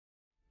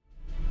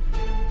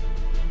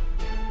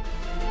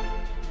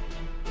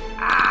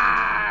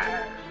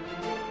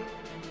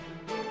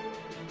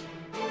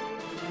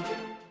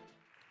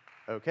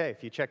OK,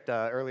 if you checked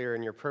earlier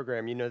in your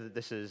program, you know that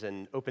this is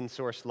an open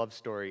source love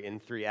story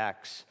in 3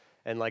 acts.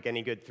 And like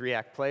any good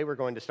 3-act play, we're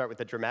going to start with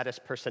the dramatis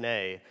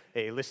personae,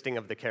 a listing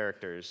of the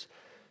characters.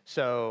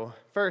 So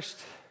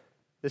first,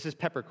 this is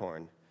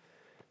Peppercorn.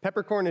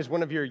 Peppercorn is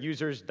one of your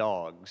user's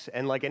dogs.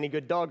 And like any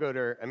good dog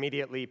owner,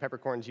 immediately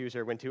Peppercorn's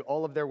user went to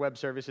all of their web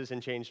services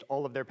and changed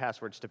all of their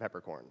passwords to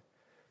Peppercorn.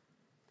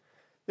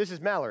 This is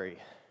Mallory.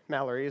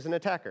 Mallory is an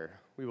attacker.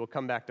 We will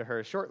come back to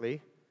her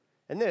shortly.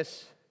 And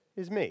this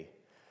is me.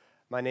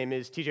 My name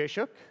is TJ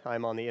Schuck.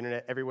 I'm on the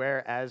internet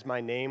everywhere as my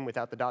name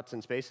without the dots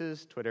and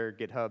spaces, Twitter,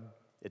 GitHub,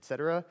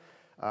 etc.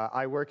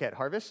 I work at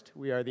Harvest.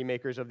 We are the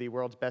makers of the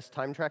world's best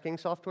time tracking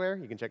software.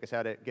 You can check us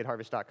out at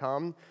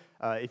getharvest.com.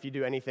 If you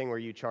do anything where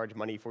you charge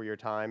money for your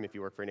time, if you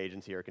work for an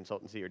agency or a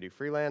consultancy or do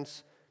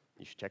freelance,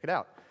 you should check it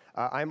out.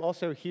 I'm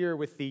also here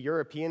with the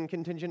European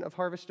contingent of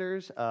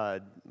harvesters,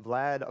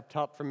 Vlad up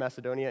top from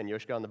Macedonia and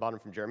Yoshka on the bottom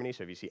from Germany.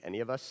 So if you see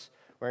any of us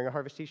wearing a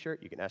Harvest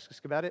t-shirt, you can ask us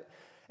about it.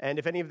 And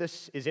if any of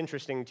this is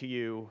interesting to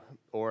you,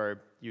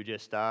 or you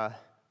just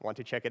want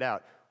to check it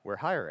out, we're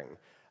hiring.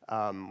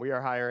 We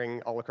are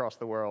hiring all across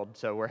the world.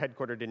 So we're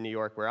headquartered in New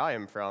York, where I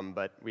am from,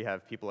 but we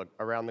have people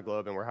around the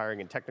globe, and we're hiring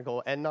in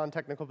technical and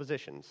non-technical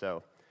positions.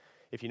 So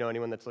if you know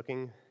anyone that's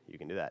looking, you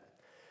can do that.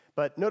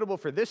 But notable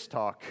for this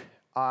talk,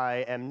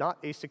 I am not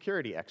a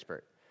security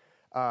expert.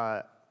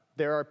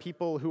 There are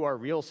people who are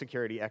real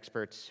security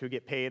experts who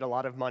get paid a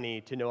lot of money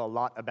to know a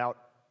lot about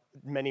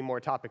many more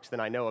topics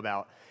than I know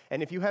about.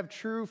 And if you have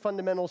true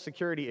fundamental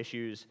security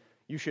issues,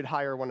 you should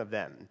hire one of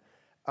them.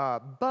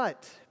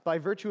 But by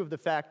virtue of the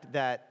fact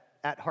that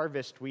at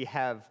Harvest we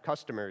have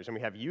customers and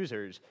we have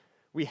users,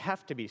 we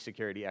have to be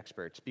security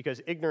experts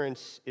because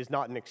ignorance is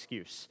not an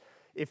excuse.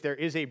 If there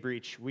is a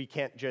breach, we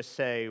can't just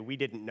say we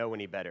didn't know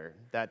any better.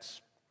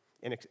 That's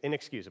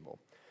inexcusable.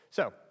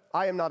 So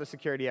I am not a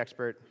security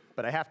expert,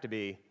 but I have to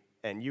be,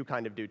 and you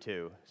kind of do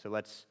too. So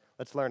let's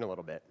learn a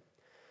little bit.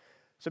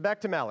 So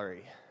back to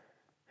Mallory.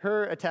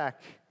 Her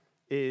attack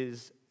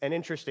is an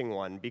interesting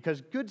one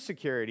because good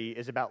security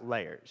is about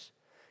layers.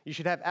 You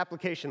should have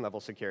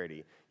application-level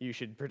security. You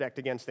should protect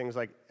against things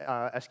like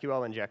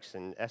SQL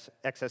injection,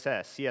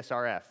 XSS,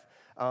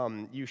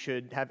 CSRF. You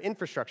should have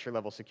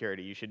infrastructure-level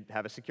security. You should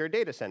have a secure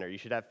data center. You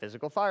should have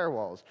physical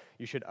firewalls.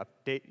 You should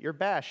update your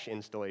bash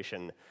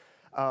installation.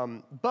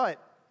 But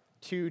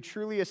to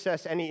truly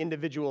assess any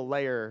individual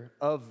layer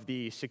of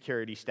the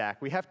security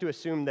stack, we have to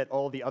assume that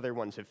all the other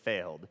ones have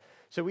failed.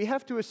 So we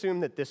have to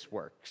assume that this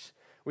works.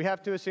 We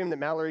have to assume that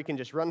Mallory can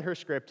just run her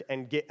script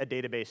and get a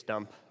database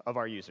dump of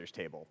our users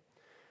table.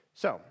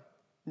 So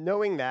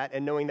knowing that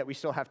and knowing that we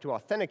still have to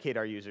authenticate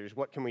our users,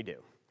 what can we do?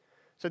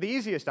 So the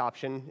easiest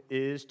option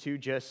is to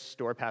just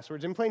store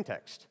passwords in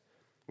plaintext.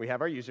 We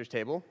have our users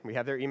table. We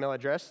have their email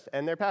address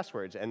and their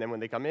passwords. And then when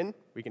they come in,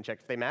 we can check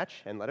if they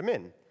match and let them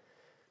in.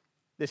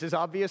 This is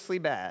obviously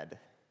bad,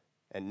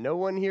 and no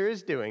one here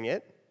is doing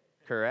it,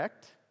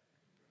 correct?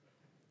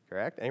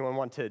 Correct? Anyone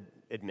want to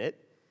admit?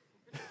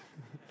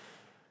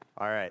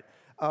 All right.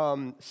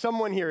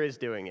 Someone here is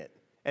doing it,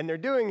 and they're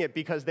doing it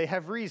because they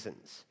have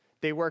reasons.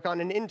 They work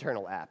on an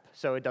internal app,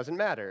 so it doesn't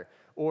matter.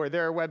 Or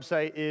their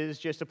website is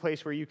just a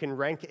place where you can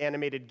rank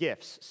animated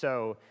GIFs,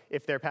 so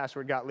if their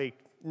password got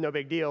leaked, no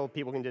big deal,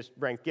 people can just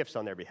rank GIFs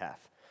on their behalf.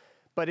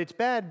 But it's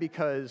bad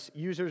because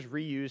users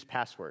reuse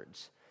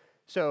passwords.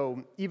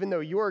 So even though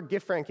your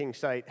GIF ranking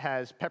site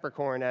has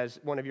peppercorn as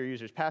one of your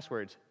users'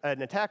 passwords,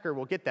 an attacker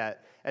will get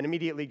that and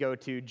immediately go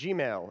to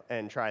Gmail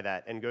and try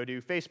that, and go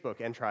to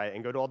Facebook and try it,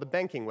 and go to all the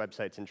banking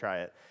websites and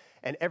try it.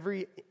 And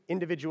every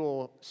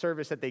individual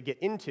service that they get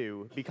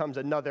into becomes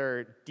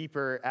another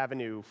deeper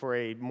avenue for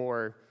a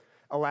more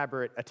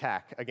elaborate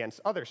attack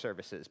against other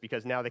services,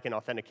 because now they can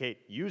authenticate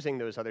using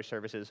those other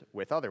services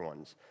with other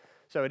ones.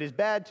 So it is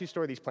bad to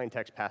store these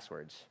plaintext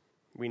passwords.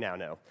 We now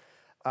know.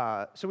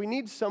 So we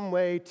need some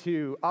way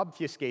to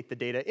obfuscate the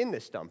data in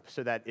this dump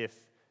so that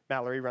if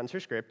Mallory runs her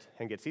script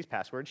and gets these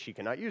passwords, she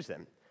cannot use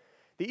them.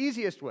 The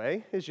easiest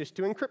way is just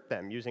to encrypt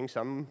them using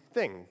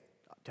something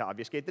to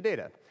obfuscate the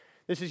data.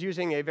 This is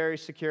using a very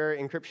secure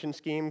encryption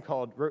scheme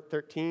called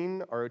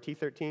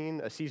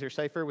ROT13, a Caesar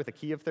cipher with a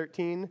key of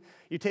 13.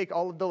 You take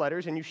all of the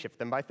letters and you shift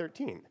them by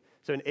 13.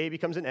 So an A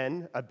becomes an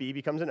N, a B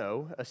becomes an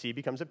O, a C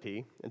becomes a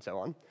P, and so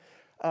on.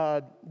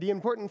 The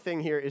important thing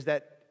here is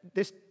that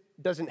this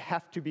doesn't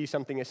have to be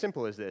something as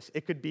simple as this.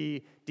 It could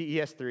be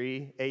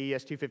DES3,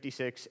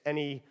 AES-256,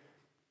 any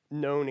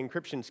known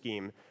encryption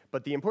scheme,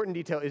 but the important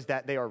detail is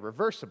that they are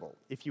reversible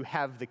if you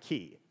have the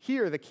key.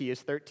 Here, the key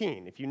is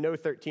 13. If you know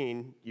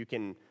 13, you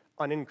can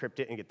unencrypt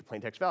it and get the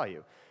plaintext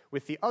value.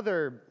 With the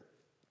other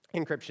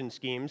encryption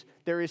schemes,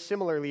 there is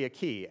similarly a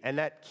key, and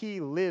that key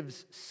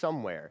lives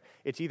somewhere.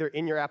 It's either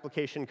in your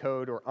application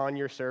code or on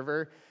your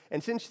server,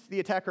 and since the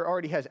attacker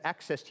already has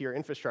access to your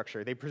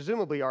infrastructure, they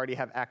presumably already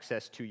have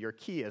access to your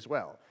key as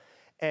well.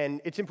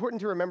 And it's important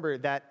to remember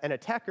that an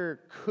attacker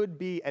could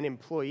be an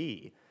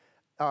employee.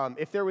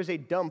 If there was a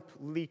dump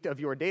leaked of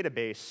your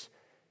database,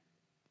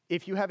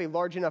 if you have a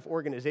large enough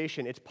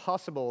organization, it's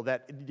possible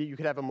that you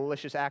could have a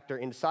malicious actor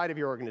inside of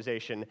your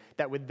organization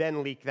that would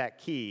then leak that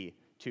key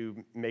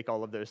to make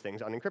all of those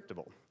things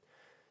unencryptable.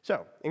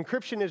 So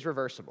encryption is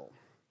reversible.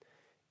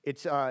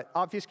 It's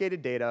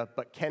obfuscated data,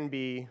 but can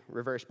be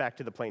reversed back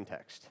to the plain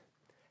text.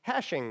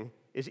 Hashing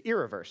is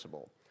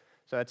irreversible.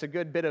 So that's a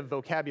good bit of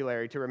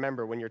vocabulary to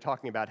remember when you're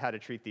talking about how to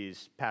treat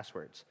these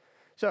passwords.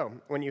 So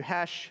when you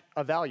hash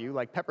a value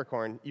like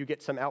peppercorn, you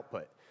get some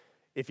output.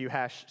 If you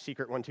hash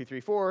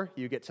secret1234,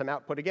 you get some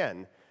output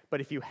again.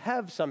 But if you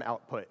have some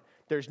output,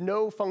 there's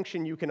no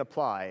function you can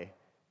apply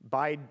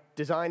by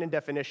design and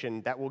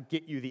definition that will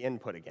get you the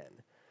input again.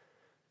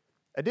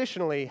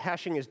 Additionally,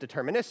 hashing is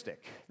deterministic.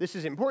 This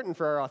is important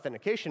for our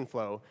authentication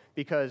flow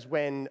because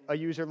when a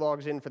user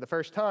logs in for the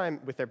first time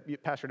with their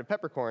password of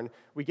peppercorn,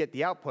 we get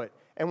the output.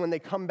 And when they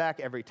come back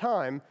every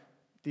time,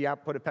 the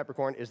output of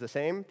peppercorn is the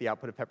same, the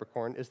output of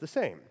peppercorn is the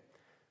same.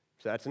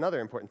 So that's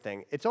another important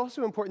thing. It's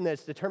also important that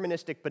it's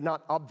deterministic, but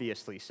not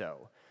obviously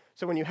so.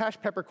 So when you hash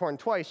peppercorn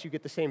twice, you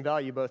get the same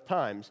value both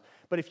times.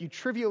 But if you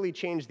trivially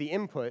change the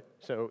input,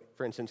 so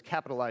for instance,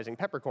 capitalizing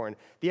peppercorn,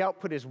 the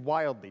output is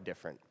wildly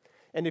different.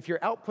 And if your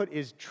output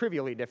is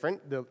trivially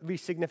different, the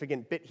least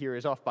significant bit here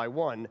is off by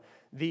 1,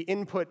 the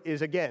input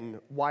is,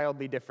 again,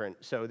 wildly different.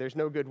 So there's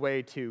no good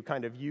way to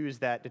kind of use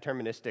that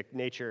deterministic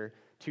nature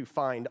to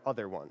find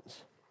other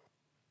ones.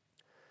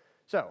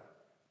 So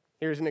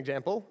here's an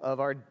example of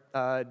our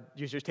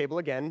users table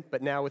again,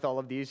 but now with all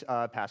of these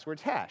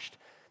passwords hashed.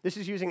 This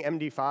is using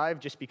MD5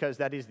 just because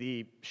that is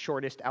the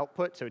shortest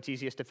output, so it's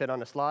easiest to fit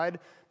on a slide.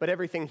 But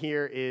everything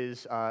here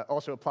is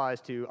also applies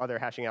to other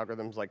hashing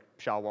algorithms like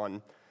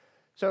SHA-1.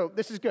 So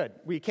this is good.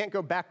 We can't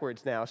go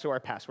backwards now, so our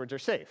passwords are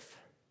safe.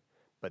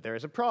 But there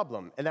is a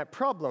problem, and that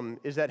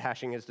problem is that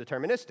hashing is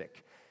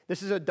deterministic.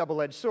 This is a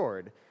double-edged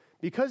sword.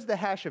 Because the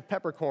hash of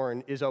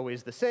peppercorn is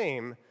always the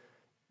same,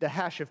 the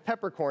hash of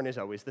peppercorn is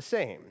always the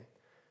same.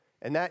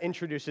 And that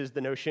introduces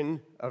the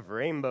notion of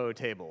rainbow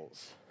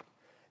tables.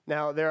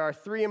 Now, there are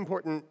 3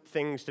 important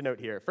things to note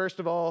here. First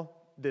of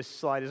all, this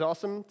slide is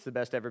awesome. It's the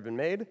best ever been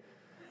made.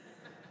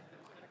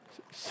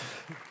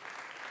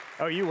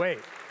 Oh, you wait.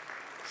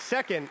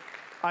 Second,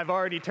 I've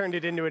already turned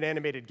it into an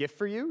animated GIF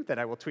for you that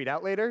I will tweet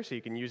out later, so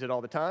you can use it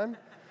all the time.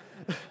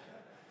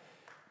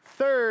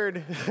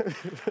 Third,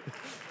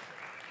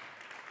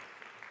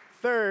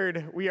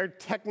 we are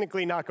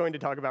technically not going to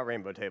talk about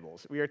rainbow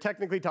tables. We are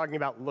technically talking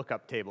about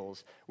lookup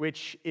tables,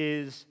 which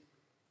is,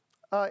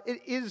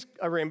 it is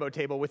a rainbow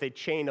table with a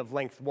chain of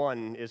length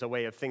 1 is a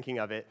way of thinking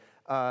of it.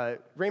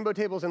 Rainbow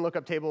tables and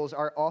lookup tables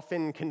are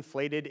often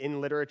conflated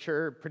in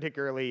literature,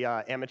 particularly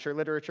amateur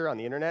literature on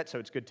the internet, so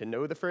it's good to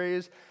know the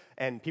phrase.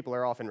 And people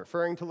are often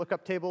referring to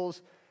lookup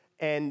tables.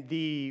 And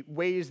the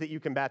ways that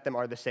you combat them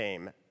are the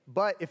same.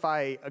 But if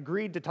I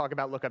agreed to talk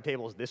about lookup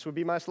tables, this would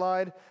be my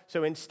slide.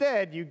 So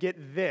instead, you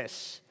get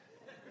this.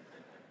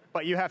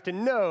 But you have to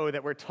know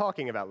that we're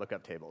talking about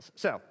lookup tables.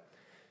 So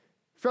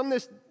from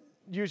this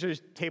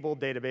user's table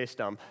database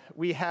dump,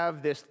 we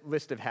have this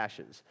list of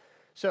hashes.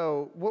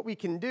 So what we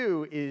can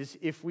do is,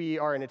 if we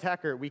are an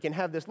attacker, we can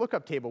have this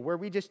lookup table where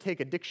we just take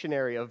a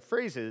dictionary of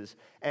phrases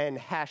and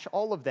hash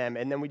all of them,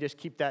 and then we just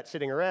keep that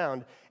sitting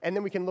around. And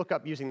then we can look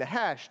up using the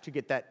hash to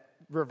get that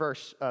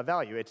reverse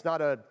value. It's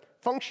not a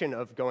function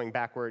of going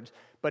backwards,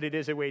 but it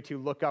is a way to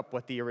look up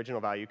what the original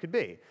value could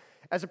be.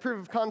 As a proof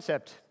of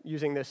concept,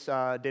 using this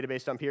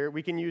database dump here,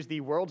 we can use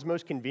the world's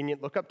most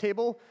convenient lookup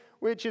table,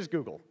 which is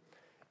Google.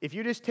 If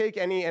you just take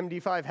any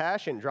MD5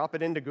 hash and drop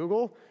it into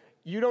Google,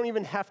 you don't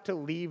even have to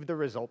leave the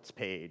results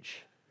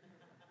page.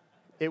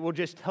 It will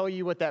just tell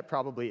you what that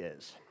probably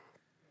is.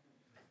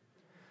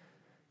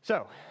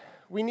 So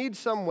we need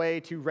some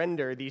way to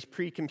render these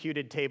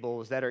pre-computed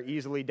tables that are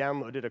easily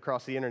downloaded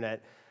across the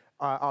internet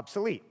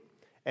obsolete.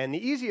 And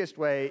the easiest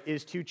way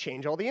is to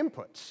change all the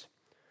inputs.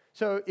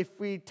 So if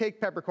we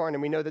take peppercorn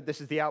and we know that this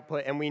is the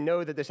output, and we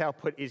know that this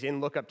output is in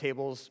lookup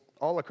tables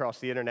all across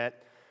the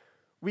internet,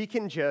 we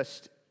can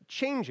just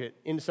change it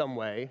in some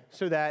way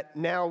so that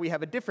now we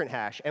have a different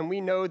hash. And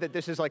we know that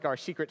this is like our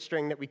secret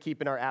string that we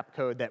keep in our app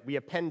code that we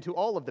append to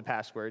all of the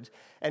passwords.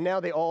 And now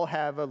they all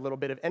have a little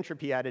bit of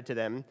entropy added to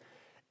them.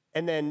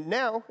 And then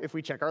now, if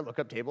we check our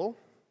lookup table,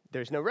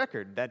 there's no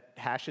record. That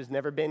hash has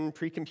never been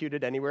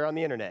pre-computed anywhere on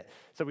the internet.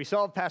 So we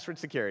solved password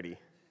security.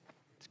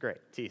 It's great.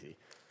 It's easy.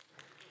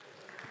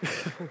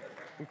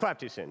 Clap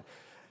too soon.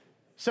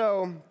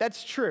 So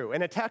that's true.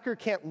 An attacker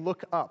can't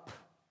look up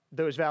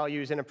those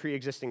values in a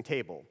pre-existing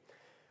table.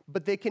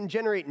 But they can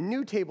generate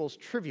new tables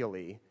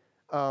trivially.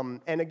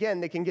 And again,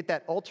 they can get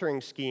that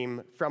altering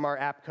scheme from our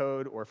app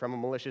code or from a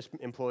malicious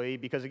employee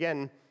because,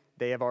 again,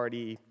 they have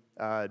already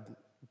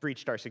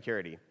breached our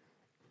security.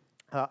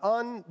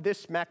 On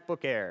this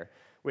MacBook Air,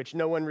 which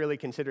no one really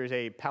considers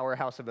a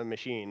powerhouse of a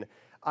machine,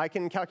 I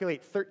can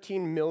calculate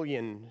 13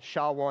 million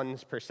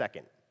SHA-1s per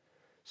second.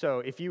 So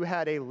if you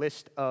had a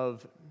list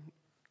of,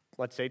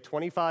 let's say,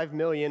 25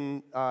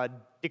 million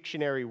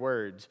dictionary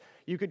words,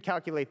 you could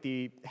calculate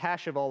the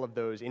hash of all of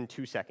those in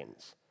 2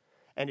 seconds.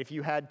 And if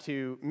you had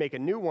to make a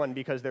new one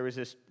because there was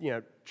this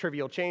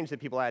trivial change that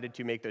people added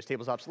to make those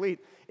tables obsolete,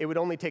 it would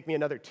only take me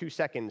another 2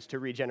 seconds to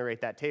regenerate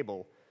that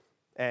table,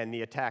 and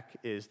the attack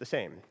is the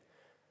same.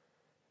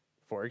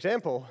 For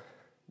example,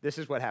 This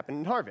is what happened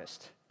in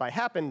Harvest. By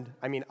happened,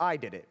 I mean I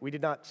did it. We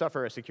did not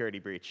suffer a security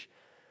breach.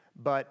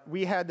 But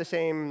we had the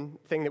same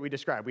thing that we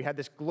described. We had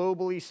this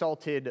globally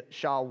salted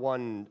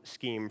SHA-1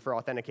 scheme for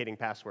authenticating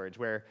passwords,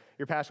 where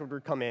your password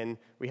would come in.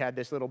 We had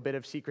this little bit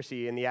of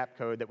secrecy in the app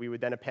code that we would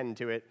then append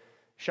to it,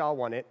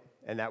 SHA-1 it,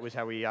 and that was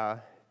how we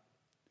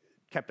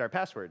kept our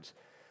passwords.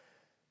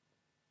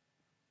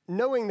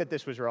 Knowing that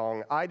this was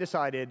wrong, I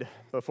decided,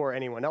 before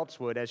anyone else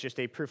would, as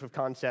just a proof of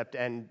concept,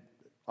 and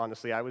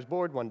honestly, I was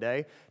bored one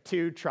day,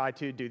 to try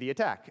to do the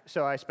attack.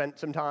 So I spent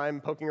some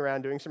time poking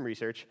around doing some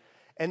research.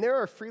 And there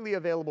are freely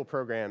available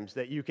programs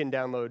that you can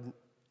download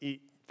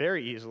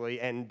very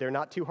easily, and they're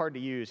not too hard to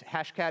use.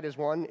 Hashcat is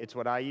one. It's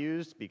what I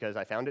used because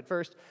I found it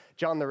first.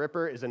 John the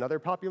Ripper is another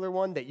popular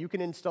one that you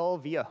can install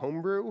via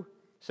Homebrew.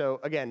 So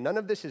again, none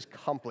of this is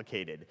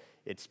complicated.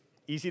 It's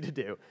easy to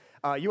do.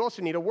 You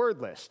also need a word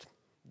list.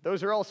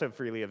 Those are also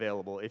freely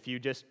available. If you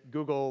just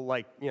Google,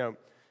 like,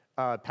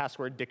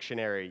 password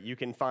dictionary, you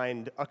can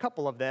find a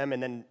couple of them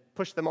and then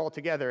push them all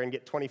together and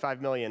get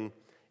 25 million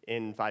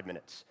in 5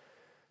 minutes.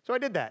 So I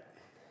did that.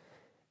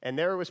 And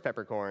there was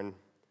peppercorn,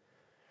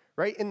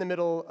 right in the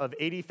middle of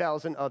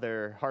 80,000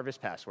 other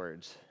Harvest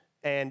passwords.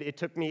 And it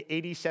took me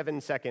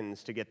 87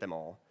 seconds to get them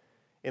all.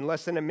 In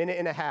less than a minute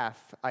and a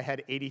half, I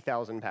had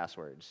 80,000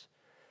 passwords.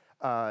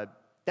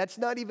 That's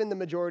not even the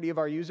majority of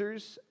our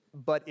users,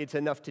 but it's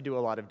enough to do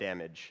a lot of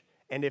damage.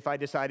 And if I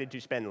decided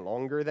to spend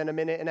longer than a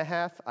minute and a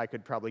half, I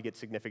could probably get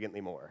significantly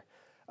more.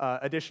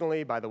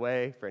 Additionally, by the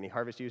way, for any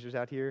Harvest users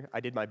out here,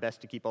 I did my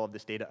best to keep all of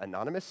this data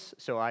anonymous,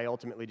 so I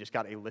ultimately just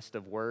got a list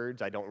of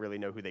words. I don't really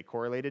know who they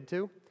correlated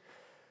to.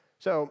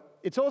 So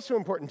it's also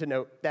important to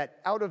note that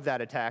out of that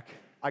attack,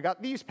 I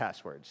got these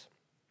passwords.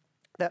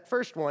 That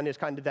first one is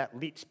kind of that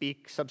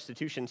leet-speak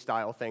substitution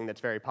style thing that's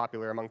very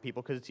popular among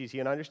people because it's easy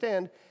to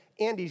understand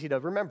and easy to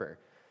remember.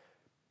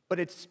 But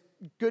it's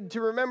good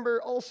to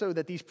remember also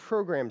that these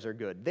programs are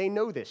good. They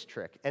know this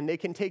trick, and they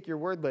can take your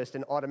word list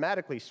and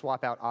automatically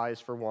swap out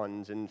I's for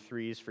ones and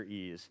 3's for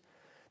E's.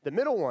 The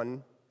middle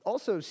one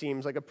also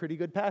seems like a pretty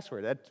good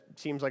password. That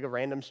seems like a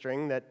random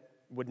string that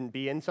wouldn't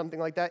be in something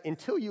like that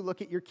until you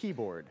look at your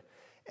keyboard.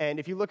 And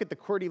if you look at the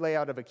QWERTY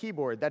layout of a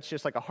keyboard, that's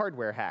just like a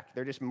hardware hack.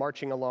 They're just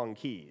marching along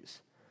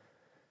keys.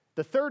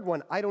 The third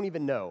one, I don't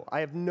even know.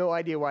 I have no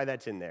idea why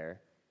that's in there.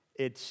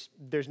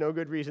 There's no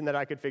good reason that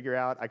I could figure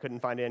out. I couldn't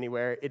find it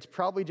anywhere. It's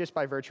probably just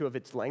by virtue of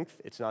its length.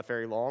 It's not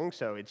very long,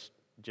 so it's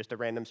just a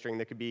random string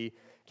that could be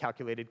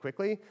calculated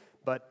quickly.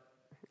 But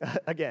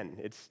again,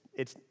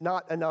 it's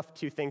not enough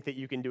to think that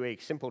you can do a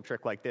simple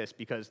trick like this,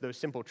 because those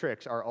simple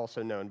tricks are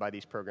also known by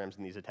these programs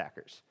and these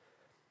attackers.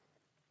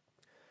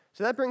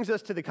 So that brings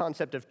us to the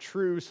concept of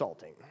true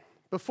salting.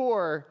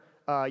 Before,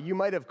 you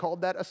might have called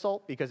that a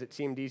salt because it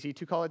seemed easy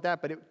to call it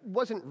that, but it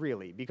wasn't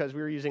really, because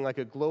we were using like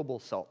a global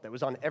salt that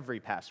was on every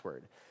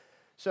password.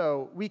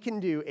 So we can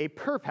do a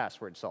per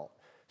password salt.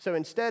 So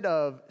instead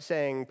of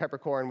saying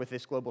peppercorn with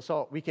this global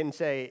salt, we can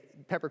say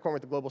peppercorn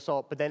with the global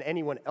salt, but then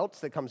anyone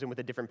else that comes in with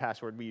a different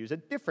password, we use a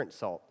different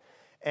salt.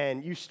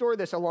 And you store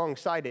this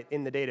alongside it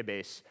in the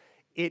database.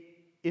 It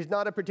is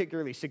not a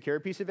particularly secure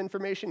piece of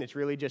information. It's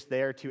really just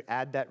there to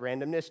add that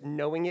randomness.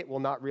 Knowing it will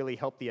not really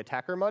help the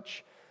attacker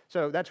much.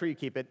 So that's where you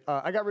keep it.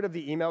 I got rid of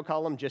the email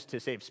column just to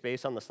save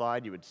space on the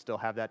slide. You would still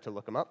have that to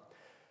look them up.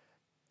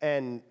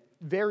 And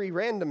very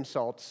random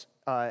salts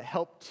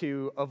help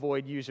to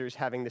avoid users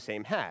having the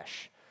same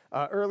hash.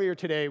 Earlier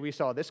today, we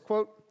saw this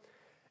quote.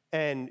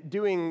 And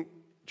doing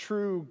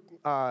true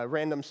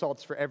random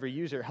salts for every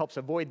user helps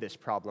avoid this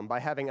problem.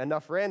 By having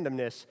enough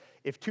randomness,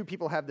 if 2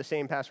 people have the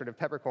same password of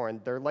peppercorn,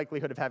 their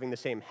likelihood of having the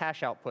same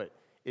hash output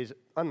is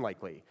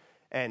unlikely.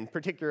 And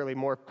particularly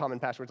more common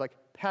passwords like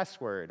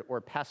password or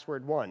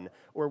password1,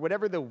 or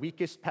whatever the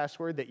weakest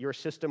password that your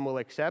system will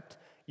accept,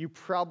 you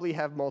probably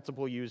have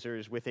multiple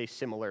users with a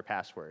similar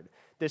password.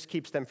 This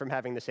keeps them from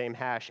having the same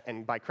hash,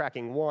 and by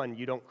cracking one,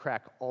 you don't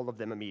crack all of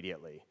them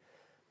immediately.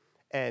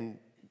 And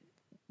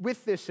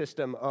with this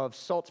system of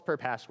salts per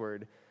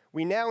password,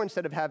 we now,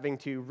 instead of having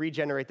to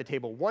regenerate the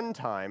table 1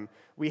 time,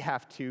 we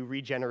have to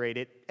regenerate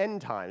it n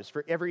times.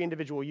 For every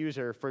individual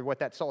user, for what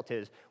that salt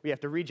is, we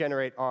have to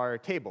regenerate our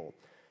table.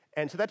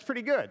 And so that's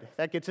pretty good.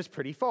 That gets us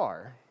pretty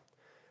far.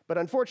 But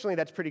unfortunately,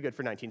 that's pretty good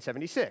for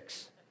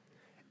 1976.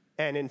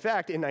 And in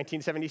fact, in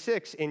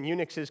 1976, in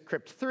Unix's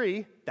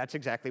crypt3, that's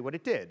exactly what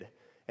it did.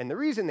 And the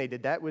reason they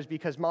did that was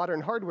because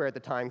modern hardware at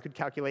the time could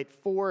calculate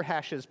 4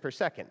 hashes per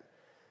second.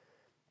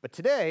 But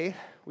today,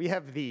 we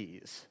have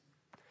these.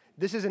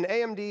 This is an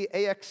AMD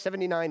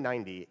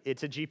AX7990.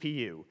 It's a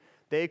GPU.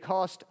 They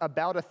cost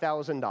about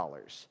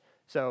 $1,000.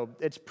 So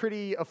it's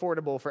pretty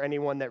affordable for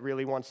anyone that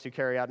really wants to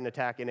carry out an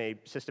attack in a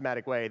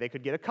systematic way. They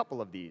could get a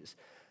couple of these.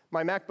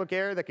 My MacBook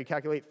Air that could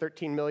calculate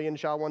 13 million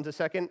SHA-1s a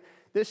second,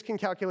 this can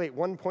calculate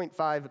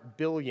 1.5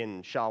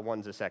 billion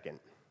SHA-1s a second.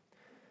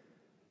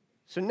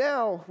 So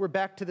now we're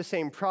back to the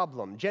same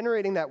problem.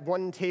 Generating that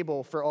one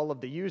table for all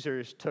of the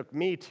users took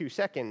me 2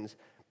 seconds,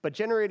 but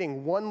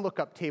generating one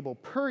lookup table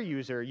per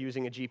user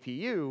using a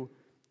GPU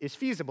is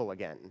feasible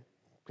again,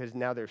 because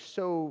now they're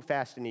so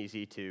fast and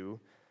easy to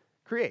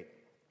create.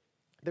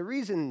 The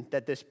reason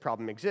that this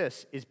problem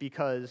exists is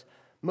because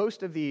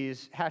most of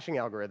these hashing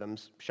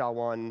algorithms,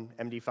 SHA-1,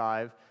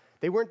 MD5,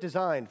 they weren't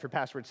designed for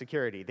password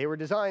security. They were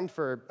designed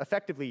for,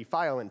 effectively,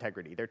 file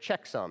integrity. They're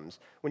checksums.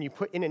 When you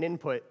put in an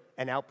input,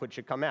 an output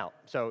should come out.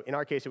 So in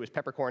our case, it was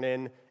peppercorn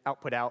in,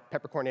 output out,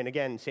 peppercorn in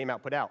again, same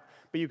output out.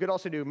 But you could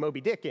also do Moby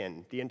Dick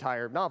in, the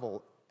entire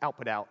novel,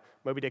 output out,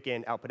 Moby Dick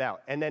in, output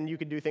out. And then you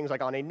could do things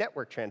like on a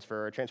network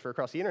transfer or transfer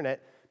across the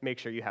internet, make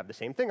sure you have the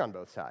same thing on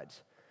both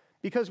sides.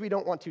 Because we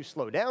don't want to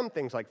slow down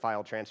things like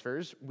file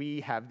transfers, we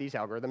have these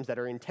algorithms that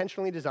are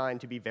intentionally designed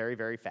to be very,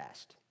 very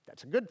fast.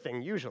 That's a good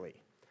thing, usually.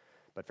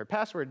 But for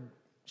password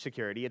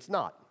security, it's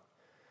not.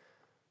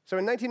 So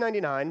in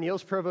 1999,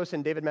 Niels Provos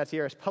and David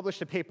Matsieras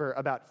published a paper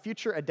about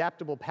future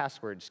adaptable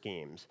password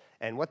schemes.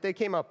 And what they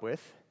came up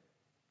with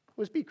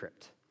was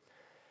bcrypt.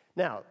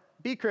 Now,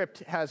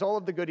 bcrypt has all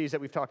of the goodies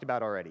that we've talked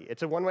about already.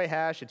 It's a one-way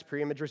hash, it's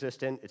pre-image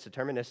resistant, it's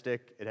deterministic,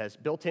 it has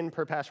built-in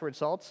per-password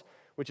salts,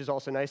 which is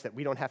also nice that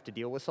we don't have to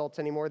deal with salts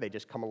anymore. They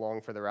just come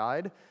along for the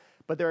ride.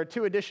 But there are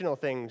two additional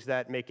things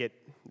that make it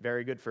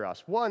very good for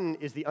us. One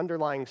is the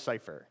underlying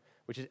cipher,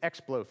 which is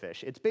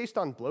xblowfish. It's based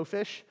on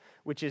blowfish,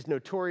 which is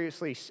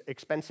notoriously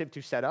expensive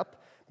to set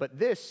up. But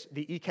this,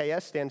 the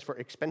EKS, stands for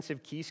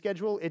expensive key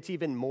schedule. It's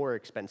even more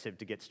expensive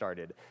to get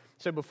started.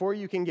 So before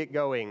you can get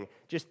going,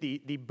 just the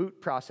boot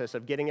process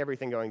of getting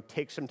everything going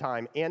takes some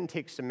time and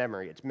takes some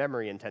memory. It's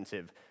memory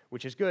intensive,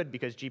 which is good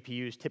because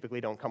GPUs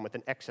typically don't come with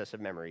an excess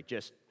of memory,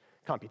 just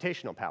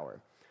computational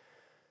power.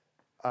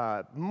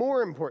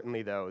 More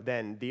importantly, though,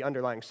 than the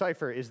underlying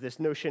cipher is this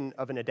notion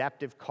of an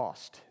adaptive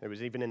cost. It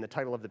was even in the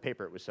title of the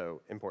paper, it was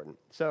so important.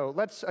 So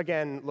let's,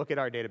 again, look at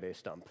our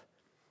database dump.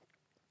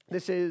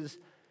 This is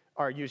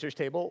our users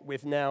table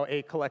with now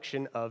a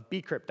collection of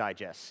bcrypt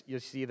digests. You'll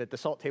see that the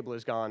salt table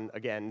is gone,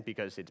 again,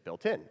 because it's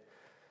built in.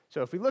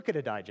 So if we look at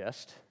a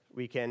digest,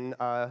 we can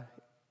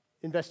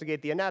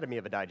investigate the anatomy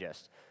of a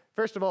digest.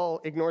 First of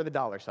all, ignore the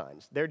dollar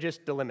signs. They're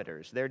just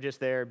delimiters. They're just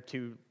there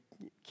to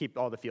keep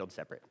all the fields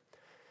separate.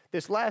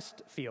 This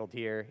last field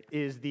here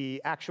is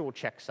the actual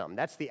checksum.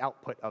 That's the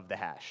output of the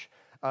hash.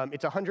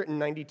 It's a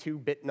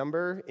 192-bit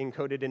number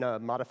encoded in a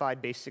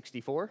modified base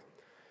 64.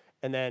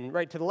 And then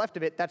right to the left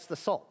of it, that's the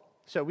salt.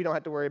 So we don't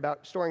have to worry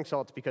about storing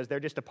salts because they're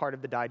just a part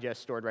of the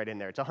digest stored right in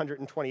there. It's a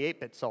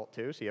 128-bit salt,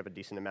 too, so you have a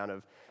decent amount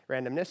of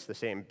randomness, the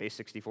same base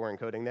 64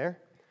 encoding there.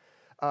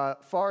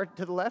 Far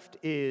to the left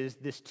is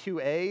this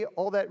 2A.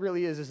 All that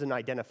really is an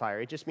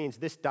identifier. It just means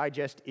this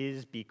digest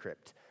is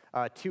bcrypt.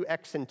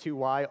 2X and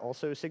 2Y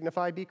also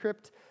signify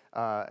bcrypt.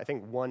 I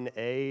think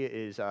 1A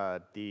is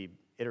the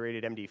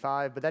iterated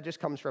MD5, but that just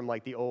comes from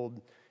like the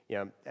old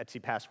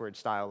Etsy password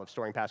style of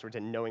storing passwords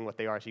and knowing what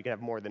they are so you can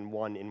have more than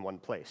one in one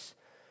place.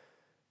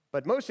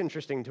 But most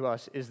interesting to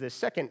us is this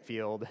second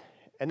field,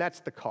 and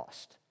that's the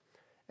cost.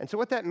 And so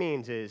what that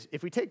means is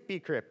if we take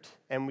bcrypt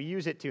and we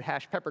use it to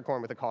hash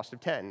peppercorn with a cost of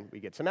 10,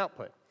 we get some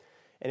output.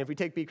 And if we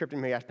take bcrypt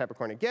and we hash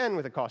peppercorn again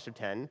with a cost of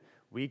 10,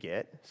 we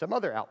get some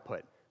other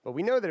output. But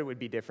we know that it would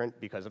be different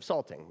because of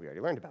salting. We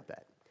already learned about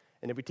that.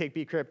 And if we take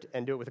bcrypt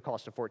and do it with a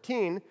cost of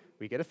 14,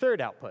 we get a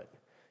third output.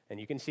 And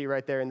you can see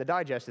right there in the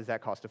digest is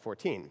that cost of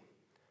 14.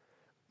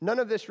 None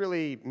of this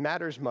really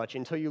matters much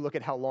until you look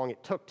at how long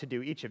it took to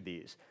do each of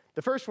these.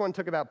 The first one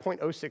took about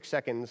 0.06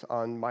 seconds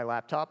on my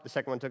laptop. The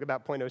second one took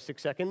about 0.06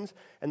 seconds.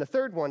 And the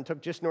third one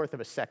took just north of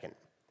a second.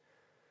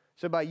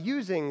 So by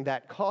using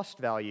that cost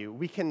value,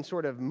 we can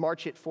sort of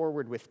march it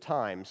forward with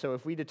time. So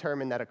if we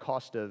determine that a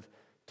cost of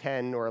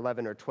 10 or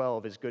 11 or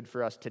 12 is good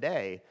for us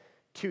today,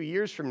 2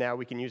 years from now,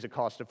 we can use a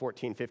cost of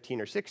 14,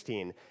 15, or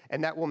 16,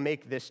 and that will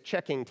make this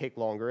checking take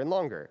longer and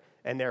longer,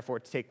 and therefore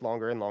take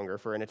longer and longer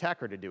for an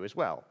attacker to do as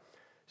well.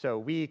 So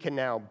we can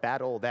now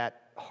battle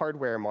that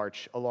hardware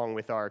march along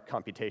with our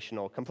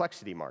computational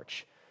complexity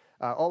march.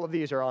 All of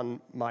these are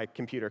on my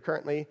computer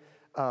currently.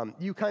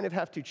 You kind of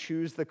have to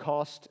choose the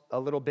cost a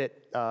little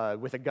bit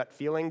with a gut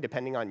feeling,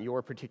 depending on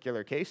your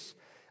particular case.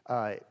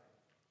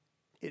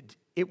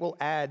 It will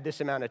add this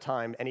amount of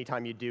time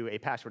anytime you do a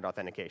password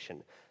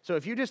authentication. So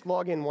if you just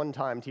log in one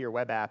time to your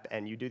web app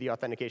and you do the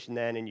authentication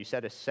then and you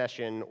set a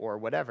session or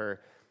whatever,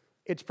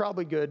 it's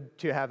probably good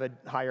to have a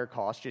higher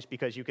cost just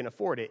because you can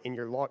afford it in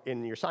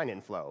your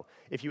sign-in flow.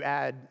 If you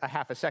add a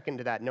half a second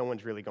to that, no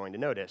one's really going to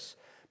notice.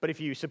 But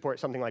if you support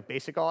something like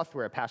basic auth,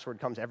 where a password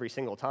comes every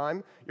single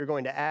time, you're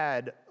going to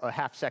add a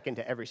half second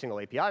to every single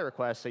API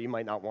request, so you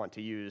might not want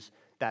to use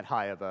that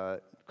high of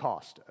a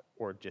cost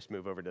or just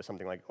move over to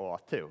something like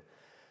OAuth 2.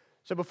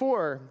 So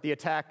before, the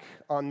attack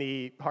on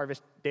the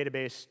Harvest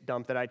database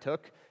dump that I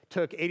took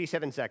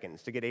 87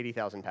 seconds to get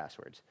 80,000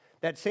 passwords.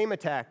 That same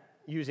attack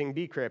using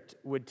bcrypt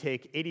would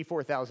take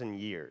 84,000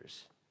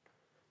 years.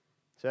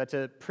 So that's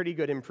a pretty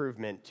good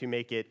improvement to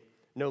make it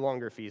no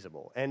longer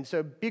feasible. And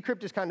so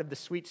bcrypt is kind of the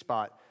sweet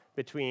spot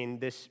between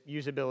this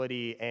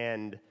usability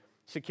and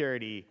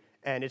security,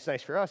 and it's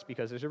nice for us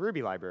because there's a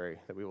Ruby library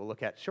that we will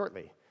look at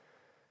shortly.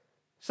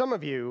 Some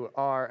of you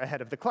are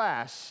ahead of the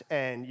class,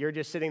 and you're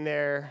just sitting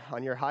there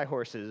on your high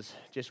horses,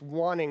 just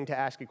wanting to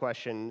ask a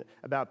question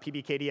about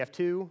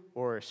PBKDF2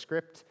 or a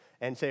script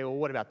and say, well,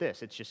 what about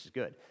this? It's just as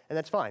good. And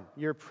that's fine.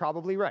 You're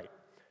probably right.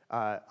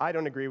 I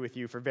don't agree with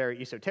you for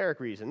very esoteric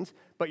reasons,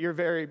 but you're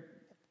very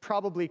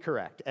probably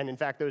correct. And in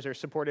fact, those are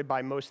supported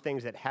by most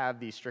things that have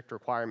these strict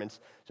requirements.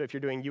 So if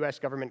you're doing US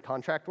government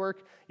contract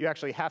work, you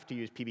actually have to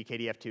use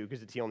PBKDF2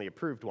 because it's the only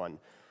approved one.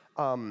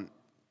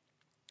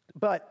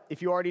 But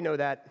if you already know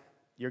that,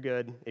 you're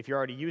good. If you're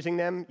already using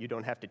them, you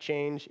don't have to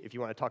change. If you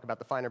want to talk about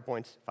the finer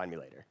points, find me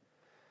later.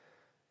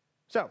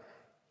 So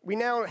we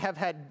now have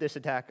had this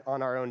attack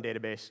on our own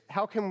database.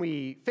 How can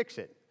we fix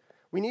it?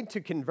 We need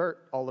to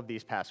convert all of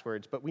these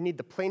passwords, but we need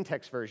the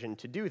plaintext version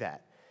to do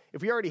that.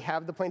 If we already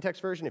have the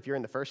plaintext version, if you're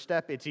in the first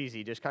step, it's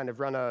easy. Just kind of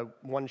run a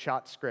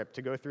one-shot script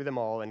to go through them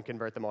all and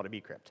convert them all to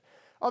bcrypt.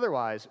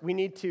 Otherwise, we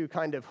need to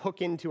kind of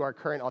hook into our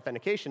current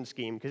authentication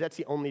scheme, because that's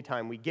the only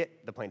time we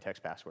get the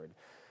plaintext password.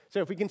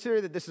 So if we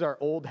consider that this is our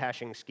old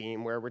hashing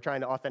scheme, where we're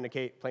trying to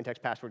authenticate,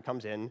 plaintext password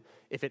comes in.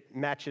 If it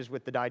matches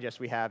with the digest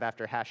we have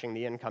after hashing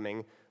the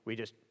incoming, we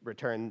just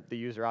return the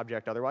user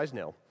object, otherwise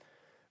nil.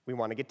 We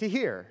want to get to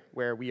here,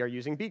 where we are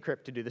using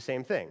bcrypt to do the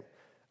same thing.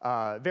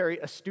 Very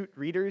astute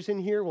readers in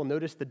here will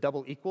notice the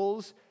double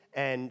equals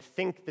and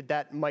think that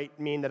that might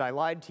mean that I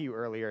lied to you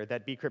earlier,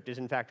 that bcrypt is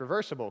in fact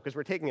reversible, because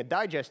we're taking a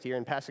digest here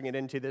and passing it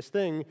into this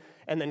thing,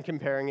 and then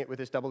comparing it with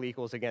this double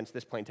equals against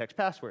this plaintext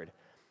password.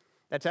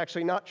 That's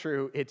actually not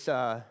true. It's,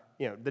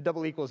 the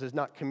double equals is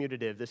not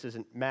commutative. This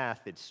isn't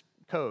math, it's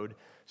code.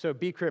 So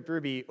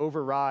bcrypt-ruby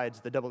overrides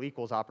the double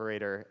equals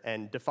operator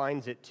and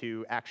defines it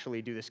to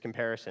actually do this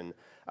comparison.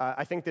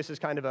 I think this is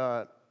kind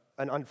of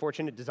an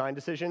unfortunate design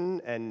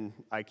decision, and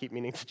I keep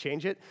meaning to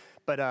change it.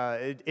 But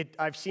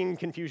I've seen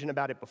confusion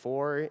about it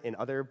before in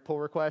other pull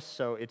requests,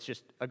 so it's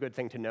just a good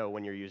thing to know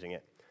when you're using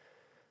it.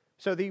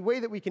 So the way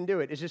that we can do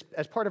it is just,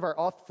 as part of our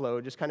auth flow,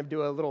 just kind of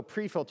do a little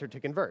pre-filter to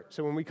convert.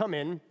 So when we come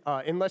in,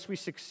 unless we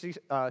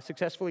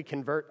successfully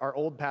convert our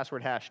old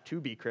password hash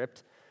to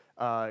bcrypt,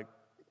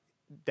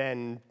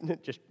 then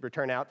just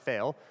return out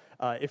fail.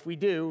 If we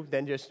do,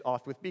 then just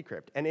auth with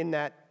bcrypt. And in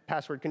that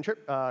password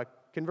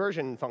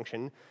conversion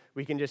function,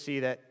 we can just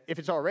see that if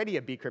it's already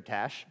a bcrypt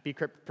hash,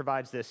 bcrypt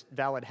provides this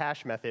valid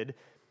hash method.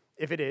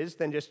 If it is,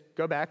 then just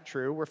go back,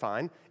 true, we're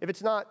fine. If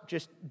it's not,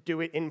 just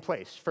do it in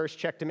place. First,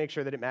 check to make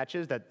sure that it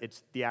matches, that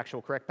it's the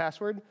actual correct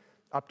password.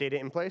 Update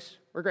it in place,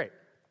 we're great.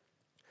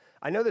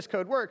 I know this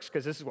code works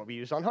because this is what we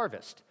use on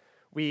Harvest.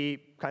 We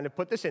kind of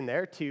put this in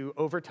there to,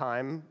 over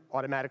time,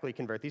 automatically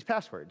convert these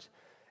passwords.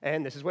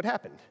 And this is what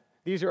happened.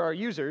 These are our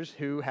users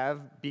who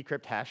have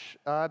bcrypt hash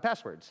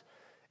passwords.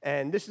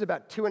 And this is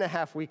about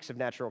 2.5 weeks of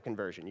natural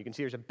conversion. You can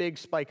see there's a big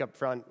spike up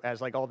front as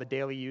like all the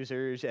daily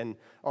users and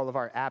all of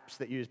our apps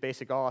that use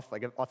basic auth,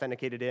 like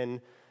authenticated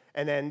in.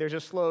 And then there's a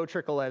slow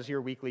trickle as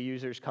your weekly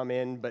users come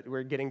in, but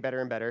we're getting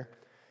better and better.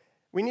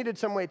 We needed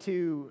some way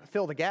to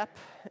fill the gap.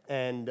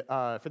 And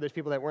for those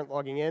people that weren't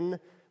logging in,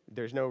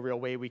 there's no real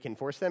way we can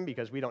force them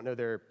because we don't know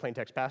their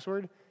plaintext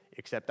password.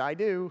 Except I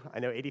do. I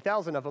know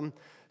 80,000 of them.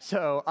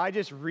 So I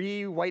just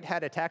white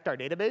hat attacked our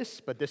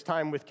database, but this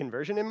time with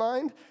conversion in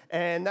mind,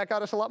 and that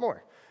got us a lot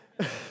more.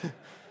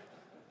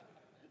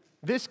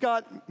 This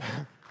got,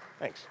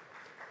 thanks.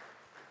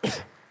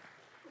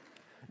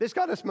 This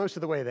got us most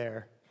of the way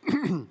there.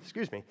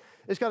 Excuse me.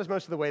 This got us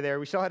most of the way there.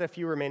 We still had a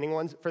few remaining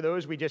ones. For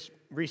those, we just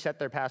reset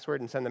their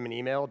password and send them an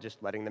email,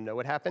 just letting them know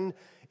what happened.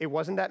 It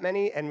wasn't that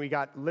many, and we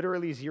got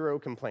literally 0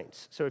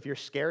 complaints. So if you're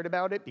scared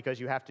about it because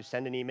you have to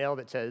send an email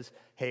that says,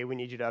 hey, we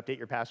need you to update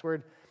your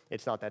password,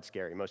 it's not that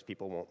scary. Most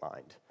people won't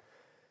mind.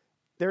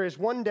 There is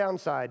one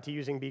downside to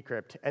using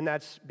bcrypt, and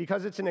that's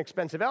because it's an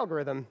expensive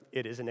algorithm,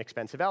 it is an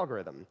expensive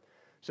algorithm.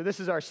 So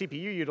this is our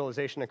CPU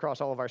utilization across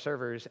all of our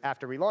servers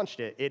after we launched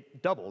it.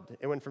 It doubled.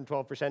 It went from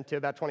 12% to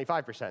about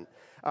 25%.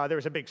 There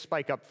was a big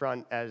spike up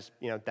front as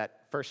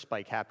that first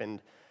spike happened.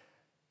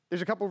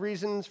 There's a couple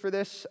reasons for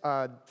this.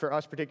 For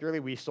us particularly,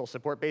 we still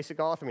support basic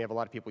auth, and we have a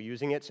lot of people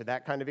using it, so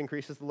that kind of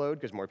increases the load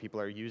because more people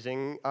are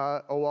using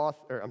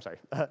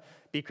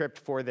bcrypt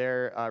for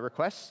their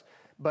requests.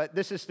 But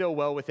this is still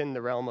well within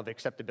the realm of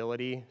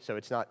acceptability, so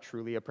it's not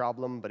truly a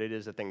problem, but it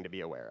is a thing to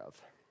be aware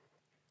of.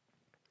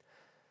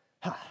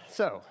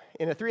 So,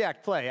 in a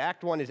 3-act play,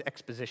 Act 1 is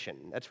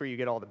exposition. That's where you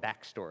get all the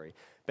backstory.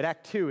 But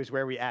Act 2 is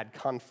where we add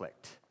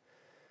conflict.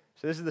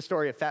 So this is the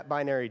story of fat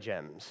binary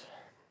gems.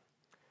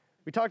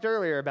 We talked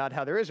earlier about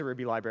how there is a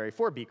Ruby library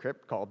for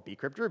bcrypt called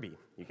bcrypt-ruby.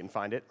 You can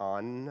find it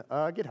on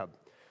GitHub.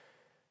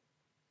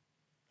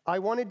 I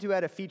wanted to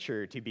add a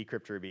feature to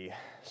bcrypt-ruby,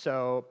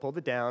 so pulled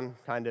it down,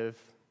 kind of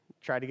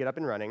tried to get up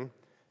and running,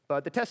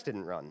 but the test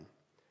didn't run.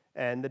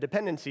 And the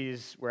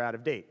dependencies were out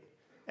of date.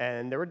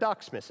 And there were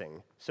docs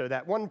missing. So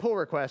that one pull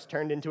request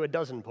turned into a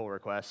dozen pull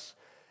requests.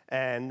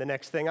 And the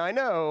next thing I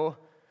know,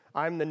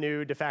 I'm the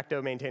new de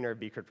facto maintainer of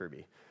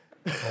bcrypt-ruby.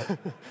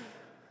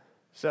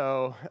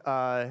 So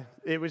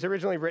it was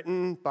originally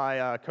written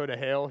by Coda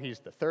Hale. He's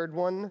the third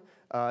one.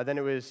 Then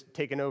it was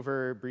taken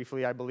over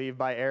briefly, I believe,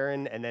 by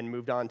Aaron, and then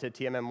moved on to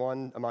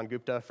TMM1, Aman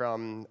Gupta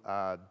from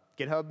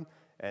GitHub.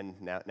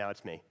 And now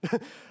it's me.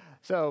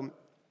 So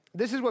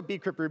this is what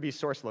bcrypt-ruby's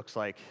source looks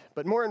like.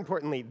 But more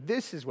importantly,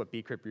 this is what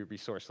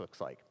bcrypt-ruby's source looks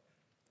like.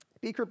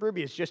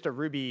 bcrypt-ruby is just a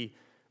Ruby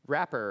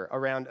wrapper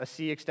around a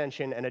C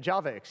extension and a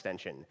Java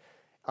extension.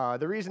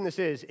 The reason this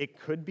is, it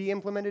could be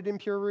implemented in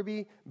pure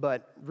Ruby,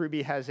 but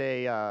Ruby has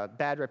a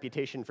bad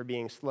reputation for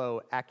being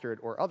slow, accurate,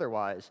 or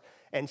otherwise.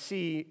 And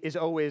C is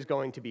always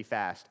going to be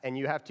fast. And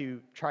you have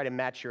to try to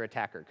match your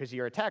attacker, because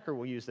your attacker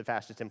will use the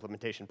fastest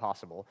implementation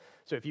possible.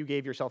 So if you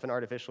gave yourself an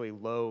artificially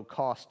low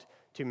cost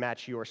to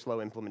match your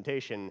slow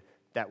implementation,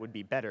 that would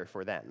be better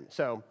for them.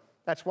 So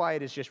that's why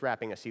it is just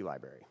wrapping a C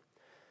library.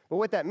 But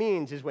what that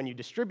means is when you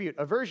distribute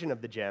a version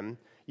of the gem,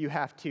 you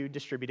have to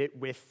distribute it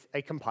with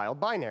a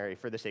compiled binary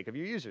for the sake of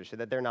your users, so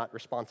that they're not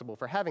responsible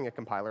for having a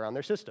compiler on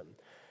their system.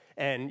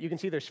 And you can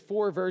see there's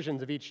 4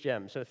 versions of each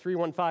gem. So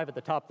 3.15 at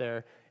the top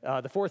there.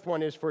 The 4th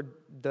one is for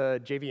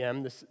the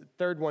JVM. The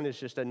 3rd one is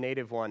just a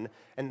native one.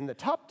 And then the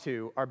top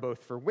 2 are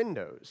both for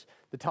Windows.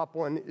 The top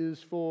one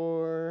is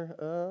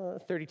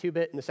for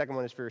 32-bit, and the second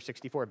one is for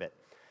 64-bit.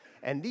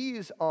 And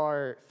these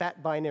are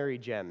fat binary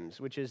gems,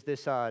 which is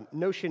this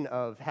notion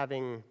of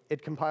having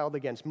it compiled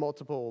against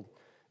multiple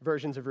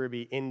versions of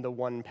Ruby in the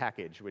one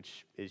package,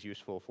 which is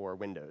useful for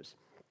Windows.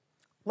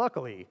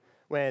 Luckily,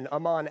 when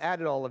Aman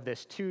added all of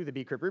this to the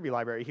bcrypt-ruby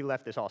library, he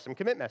left this awesome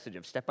commit message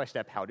of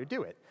step-by-step how to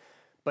do it.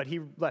 But he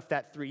left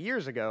that 3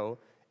 years ago,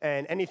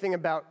 and anything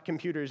about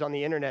computers on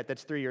the internet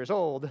that's 3 years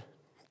old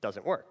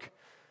doesn't work.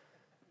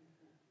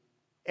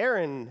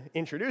 Aaron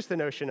introduced the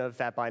notion of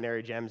fat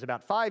binary gems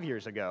about 5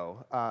 years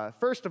ago.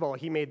 First of all,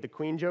 he made the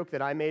queen joke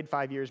that I made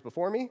 5 years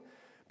before me.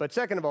 But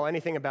second of all,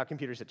 anything about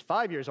computers that's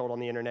 5 years old on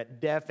the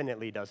internet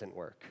definitely doesn't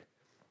work.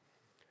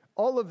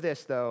 All of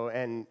this, though,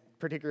 and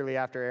particularly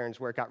after Aaron's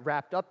work, got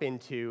wrapped up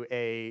into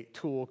a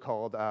tool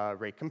called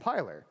Rake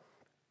Compiler.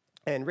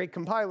 And Rake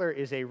Compiler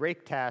is a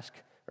rake task,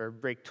 or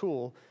rake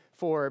tool,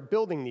 for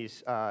building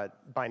these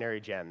binary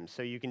gems.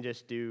 So you can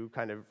just do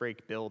kind of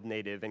rake build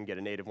native and get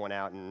a native one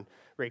out, and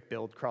rake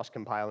build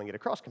cross-compile and get a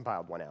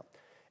cross-compiled one out.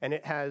 And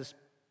it has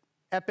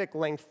epic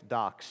length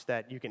docs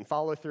that you can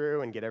follow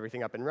through and get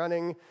everything up and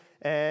running,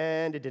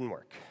 and it didn't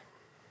work.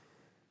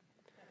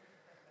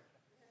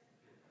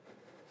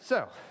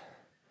 So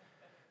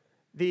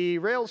the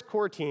Rails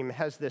core team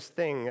has this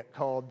thing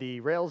called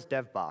the Rails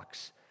dev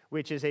box,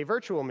 which is a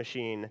virtual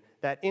machine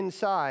that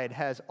inside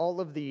has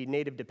all of the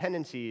native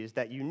dependencies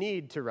that you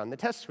need to run the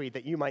test suite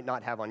that you might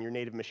not have on your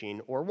native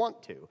machine or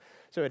want to.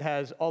 So it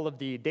has all of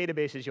the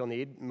databases you'll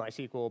need,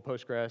 MySQL,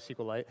 Postgres,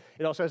 SQLite.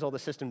 It also has all the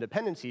system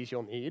dependencies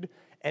you'll need,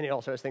 and it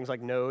also has things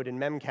like Node and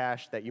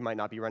Memcache that you might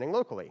not be running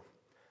locally.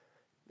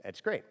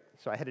 It's great.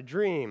 So I had a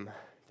dream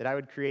that I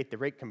would create the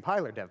Rake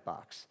Compiler dev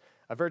box,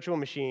 a virtual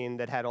machine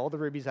that had all the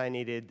Rubies I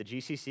needed, the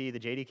GCC, the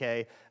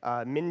JDK,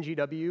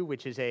 MinGW,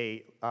 which is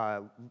a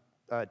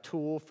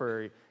tool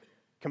for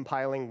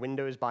compiling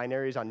Windows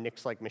binaries on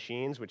Nix-like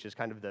machines, which is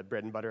kind of the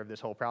bread and butter of this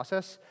whole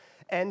process.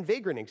 And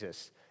Vagrant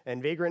exists.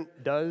 And Vagrant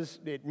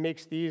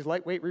makes these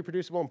lightweight,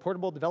 reproducible, and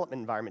portable development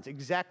environments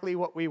exactly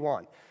what we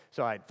want.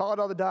 So I followed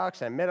all the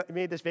docs, I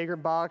made this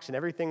Vagrant box, and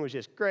everything was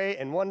just great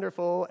and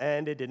wonderful,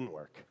 and it didn't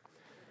work.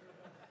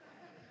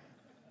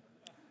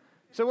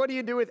 So what do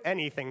you do with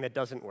anything that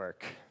doesn't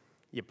work?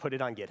 You put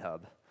it on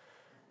GitHub.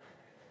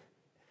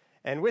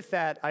 And with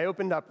that, I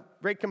opened up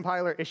Rake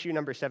Compiler issue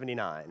number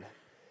 79.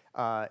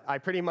 I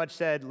pretty much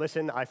said,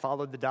 listen, I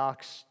followed the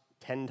docs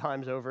 10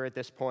 times over at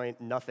this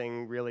point.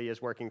 Nothing really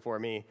is working for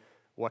me.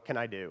 What can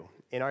I do?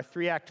 In our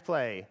 3-act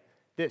play,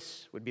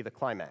 this would be the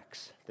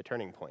climax, the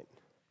turning point.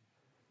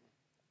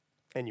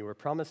 And you were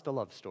promised a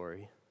love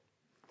story.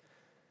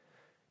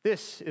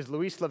 This is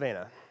Luis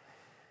Lavena.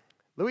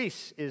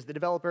 Luis is the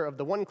developer of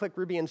the one-click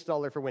Ruby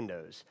installer for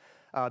Windows.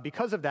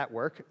 Because of that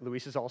work,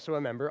 Luis is also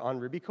a member on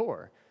Ruby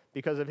Core.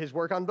 Because of his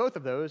work on both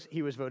of those,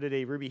 he was voted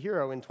a Ruby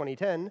hero in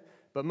 2010,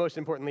 but most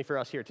importantly for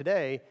us here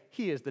today,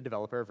 he is the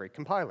developer of Rake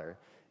Compiler.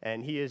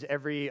 And he is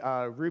every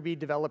Ruby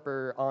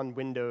developer on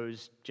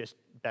Windows' just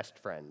best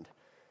friend.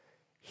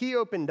 He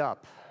opened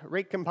up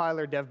Rake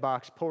Compiler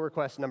DevBox pull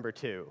request number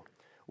 2,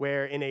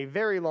 where in a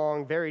very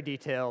long, very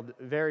detailed,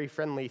 very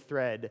friendly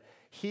thread,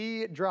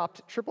 he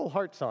dropped triple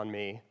hearts on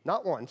me,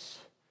 not once,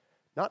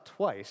 not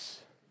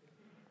twice,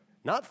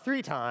 not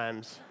 3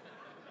 times,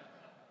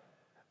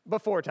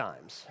 but 4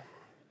 times.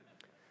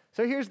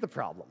 So here's the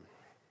problem.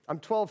 I'm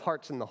 12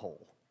 hearts in the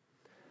hole.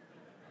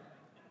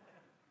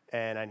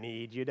 And I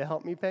need you to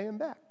help me pay him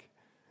back.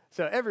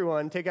 So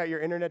everyone, take out your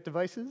internet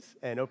devices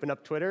and open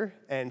up Twitter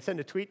and send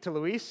a tweet to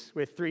Luis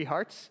with 3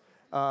 hearts.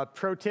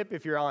 Pro tip,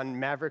 if you're on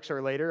Mavericks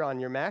or later on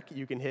your Mac,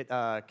 you can hit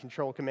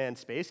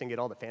Control-Command-Space and get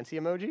all the fancy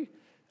emoji.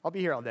 I'll be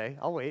here all day.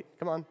 I'll wait.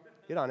 Come on,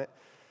 get on it.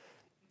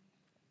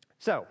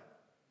 So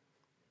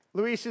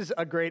Luis is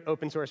a great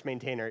open source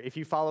maintainer. If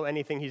you follow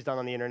anything he's done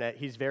on the internet,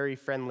 he's very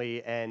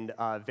friendly and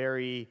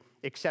very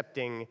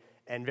accepting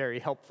and very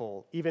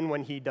helpful, even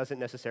when he doesn't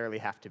necessarily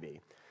have to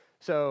be.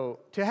 So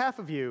to half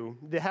of you,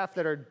 the half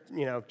that are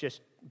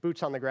just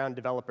boots on the ground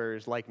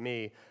developers like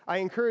me, I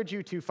encourage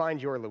you to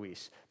find your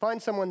Luis.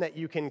 Find someone that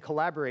you can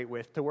collaborate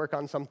with to work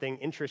on something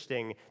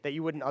interesting that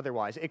you wouldn't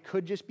otherwise. It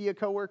could just be a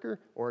coworker,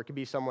 or it could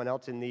be someone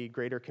else in the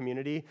greater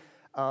community.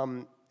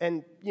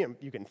 And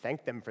you can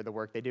thank them for the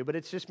work they do, but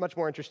it's just much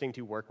more interesting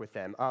to work with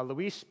them.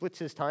 Luis splits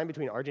his time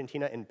between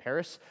Argentina and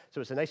Paris,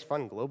 so it's a nice,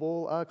 fun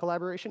global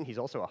collaboration. He's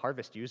also a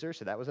Harvest user,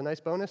 so that was a nice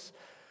bonus.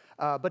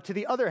 But to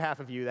the other half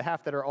of you, the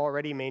half that are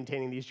already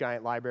maintaining these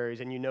giant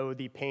libraries, and you know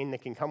the pain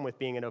that can come with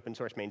being an open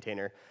source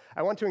maintainer,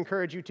 I want to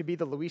encourage you to be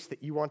the Luis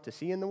that you want to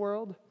see in the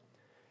world,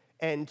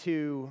 and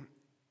to,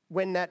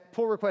 when that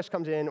pull request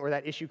comes in or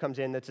that issue comes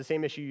in that's the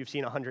same issue you've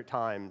seen 100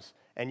 times,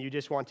 and you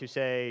just want to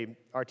say,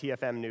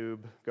 RTFM noob,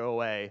 go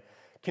away,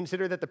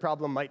 consider that the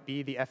problem might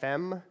be the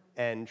FM,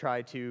 and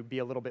try to be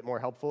a little bit more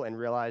helpful and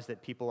realize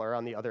that people are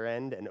on the other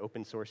end, and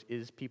open source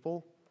is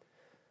people.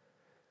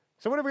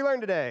 So what have we learned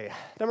today?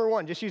 Number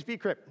one, just use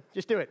bcrypt.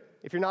 Just do it.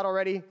 If you're not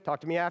already,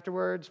 talk to me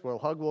afterwards. We'll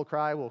hug, we'll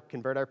cry, we'll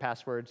convert our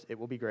passwords. It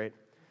will be great.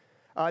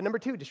 Number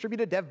two, distribute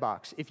a dev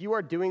box. If you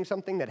are doing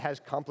something that has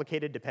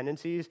complicated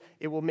dependencies,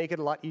 it will make it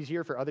a lot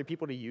easier for other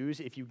people to use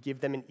if you give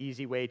them an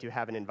easy way to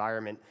have an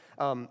environment.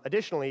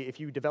 Additionally, if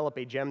you develop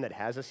a gem that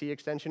has a C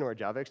extension or a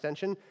Java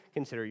extension,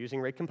 consider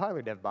using rate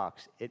compiler dev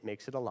box. It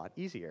makes it a lot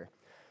easier.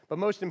 But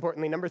most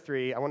importantly, number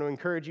three, I want to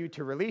encourage you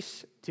to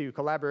release, to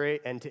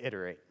collaborate, and to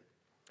iterate.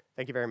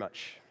 Thank you very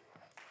much.